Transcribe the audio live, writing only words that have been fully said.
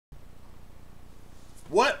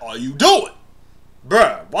What are you doing?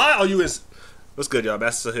 Bruh, why are you in... What's good, y'all?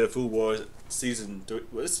 Mastacell here, Food Wars, Season 3.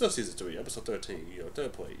 Well, it's still Season 3, Episode 13. You know,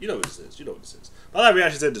 third play. You know what this is. You know what this is. My live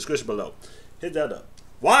reactions in the description below. Hit that up.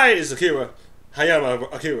 Why is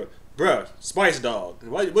Hayama Akira? Bruh, Spice Dog.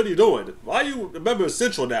 What are you doing? Why are you a member of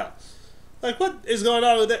Central now? Like, what is going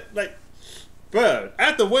on with that? Like, bruh,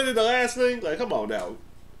 after winning the last thing, like, come on now.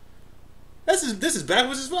 This is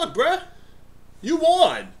backwards as fuck, bruh. You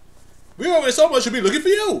won. We already so much should be looking for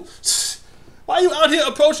you. Why are you out here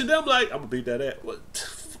approaching them like, I'm gonna beat that ass?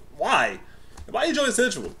 What? Why? Why are you joining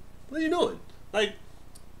Central? What are you doing? Like,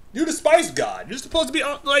 you the spice god. You're supposed to be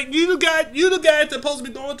like, you the guy that's supposed to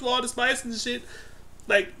be going through all the spice and shit.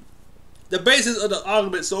 Like, the basis of the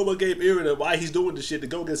argument Soma gave Irina why he's doing this shit to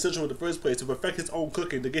go get Central in the first place, to perfect his own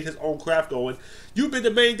cooking, to get his own craft going. You've been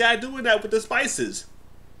the main guy doing that with the spices.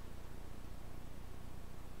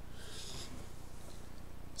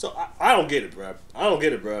 So I don't get it, bro. I don't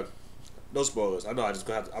get it, bro. No spoilers. I know I'm just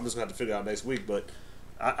gonna have to figure out next week, but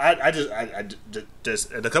I just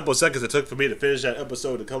in a couple of seconds it took for me to finish that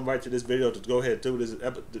episode to come right to this video to go ahead and do this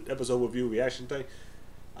episode review reaction thing.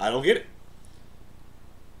 I don't get it.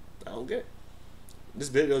 I don't get it. This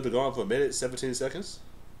video's been going for a minute, 17 seconds.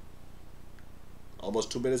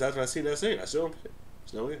 Almost 2 minutes after I seen that scene. I still don't get it.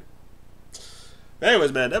 Still don't get it.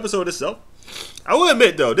 Anyways, man, the episode itself. I will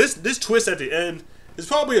admit though, this twist at the end. It's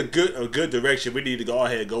probably a good direction we need to go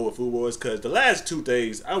ahead and go with Food Wars, because the last two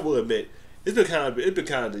things, I will admit, it's been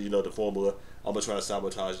kind of you know, the formula. I'm gonna try to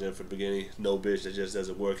sabotage them from the beginning. No bitch, that just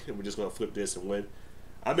doesn't work, and we're just gonna flip this and win.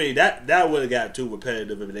 I mean that would have got too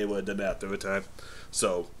repetitive if they would have done that third time.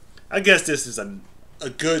 So I guess this is a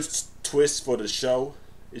good twist for the show.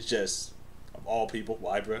 It's just, of all people,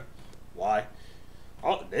 why, bruh? Why?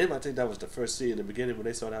 Oh, damn, I think that was the first scene in the beginning when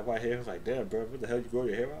they saw that white hair. I was like, damn, bro, what the hell you grow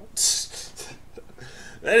your hair out?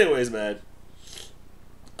 Anyways, man.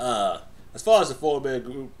 As far as the 4-man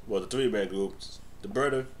group, well, the 3-man group, the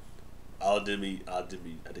burner, Aldimi, I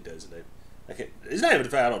think that's his name. His name, in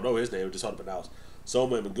fact, I don't know his name, just hard to pronounce.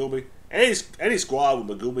 Soma and Megumi. Any squad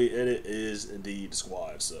with Megumi in it is indeed the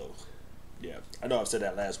squad. So, yeah, I know I've said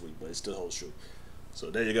that last week, but it still holds true.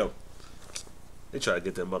 So there you go. They try to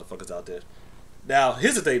get them motherfuckers out there. Now,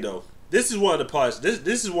 here's the thing, though. This is one of the parts.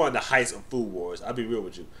 This is one of the heights of Food Wars. I'll be real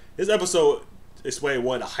with you. This episode explained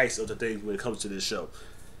one of the heights of the things when it comes to this show,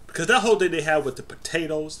 because that whole thing they have with the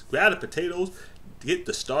potatoes, grab the potatoes, get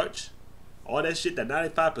the starch, all that shit, that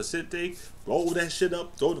 95% thing, roll that shit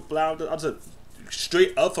up, throw the flour, I'm just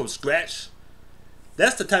straight up from scratch.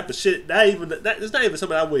 That's the type of shit. It's not even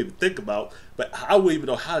something I would even think about, but I wouldn't even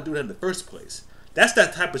know how to do that in the first place. That's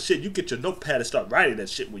that type of shit. You get your notepad and start writing that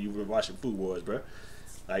shit when you were watching Food Wars, bro.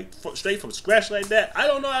 Like, straight from scratch like that. I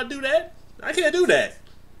don't know how to do that. I can't do that.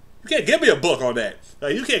 You can't give me a book on that.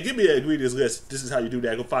 Like, you can't give me an ingredients list. This is how you do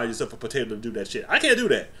that. Go find yourself a potato and do that shit. I can't do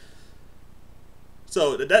that.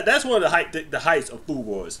 So that's one of the heights of Food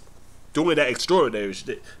Wars. Doing that extraordinary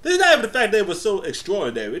shit. This is not even the fact that it was so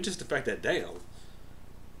extraordinary. It's just the fact that, damn.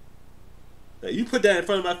 Like, you put that in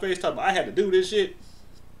front of my face talking about I had to do this shit.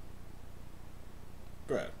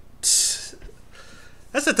 Bruh.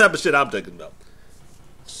 That's the type of shit I'm thinking about.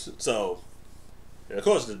 So, and of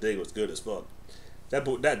course the thing was good as fuck.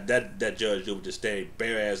 That judge dude just stayed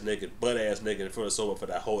bare ass naked, butt ass naked in front of Soma for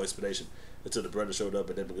that whole explanation until the brother showed up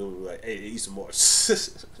and then we were like, hey, eat some more.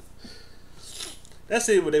 That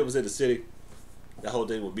scene when they was in the city, that whole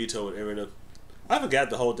thing with Mito and Irina. I forgot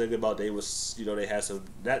the whole thing about they was, you know, they had some,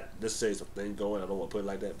 not necessarily something going, I don't want to put it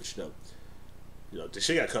like that, but you know,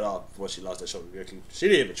 she got cut off once she lost that Shokugeki. She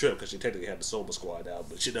didn't even trip because she technically had the Soma squad out,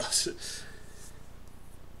 but you know,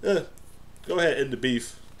 go ahead and end the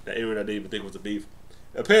beef that Irina didn't even think was a beef.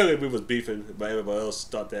 Apparently we was beefing, but everybody else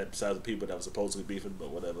thought that besides the people that was supposedly beefing, but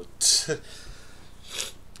whatever. The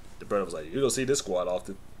brother was like, you don't see this squad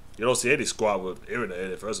often. You don't see any squad with Irina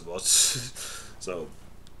in it, first of all. So,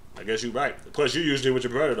 I guess you're right. Plus, you usually with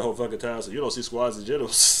your brother the whole fucking time, so you don't see squads in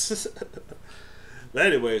general. But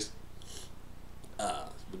anyways,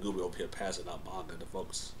 Megumi over here passing out manga to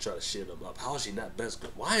folks, trying to shit them up. How is she not best?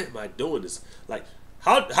 Why am I doing this? Like,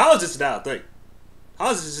 how is this not a thing?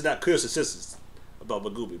 How is this not clear statistics about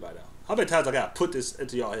Megumi by now? How many times I gotta put this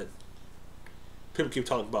into y'all head? People keep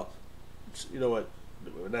talking about, you know what?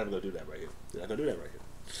 We're not even gonna do that right here. We're not gonna do that right here.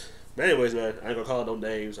 But anyways, man, I ain't gonna call no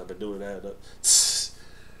names. I've been doing that.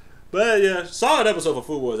 But yeah, solid episode for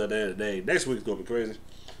Food Wars at the end of the day. Next week's gonna be crazy.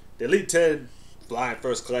 The Elite 10 flying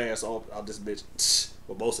first class on this bitch.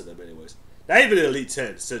 Well, most of them, anyways. Not even the Elite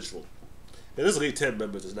 10 Central. And this Elite 10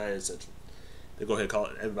 members is not in Central. They go ahead and call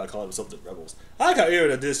it, everybody calling them something rebels. I like how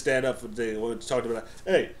Irina did stand up for the thing when we talked about,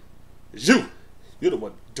 hey, it's you. You're the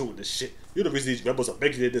one doing this shit. You're the reason these rebels are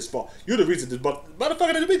making it this far. You're the reason this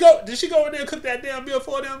motherfucker did she go in there and cook that damn meal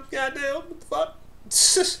for them? Goddamn, what the fuck?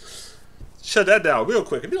 Shut that down real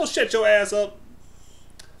quick. If you don't shut your ass up,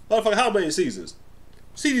 motherfucker, how many seasons?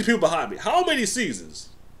 See these people behind me. How many seasons?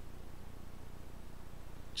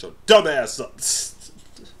 Shut your dumb ass up.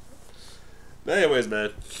 But anyways,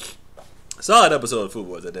 man. Solid episode of Food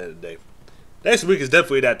Wars at the end of the day. Next week is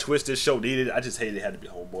definitely that twist this show needed. I just hated it had to be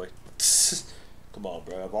Homeboy. Come on,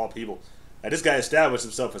 bro. Of all people. And this guy established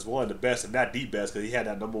himself as one of the best, if not the best, because he had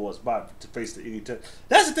that #1 spot to face the Iggy.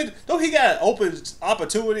 That's the thing. Don't he got an open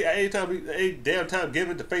opportunity at any damn time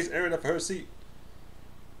given to face Aaron up for her seat?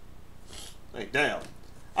 Like, damn.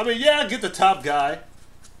 I mean, yeah, I get the top guy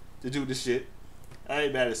to do this shit. I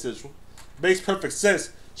ain't mad at Central. Makes perfect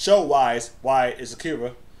sense show-wise why it's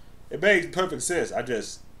Akira. It makes perfect sense. It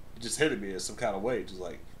just hit me in some kind of way. Just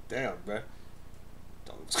like, damn, man.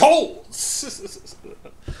 It's cold.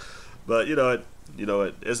 But you know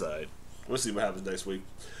what? It's alright. We'll see what happens next week.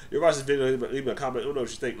 You watch this video, leave me a comment. Let me know what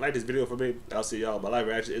you think. Like this video for me. I'll see y'all. My live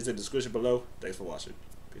reaction is in the description below. Thanks for watching.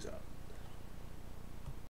 Peace out.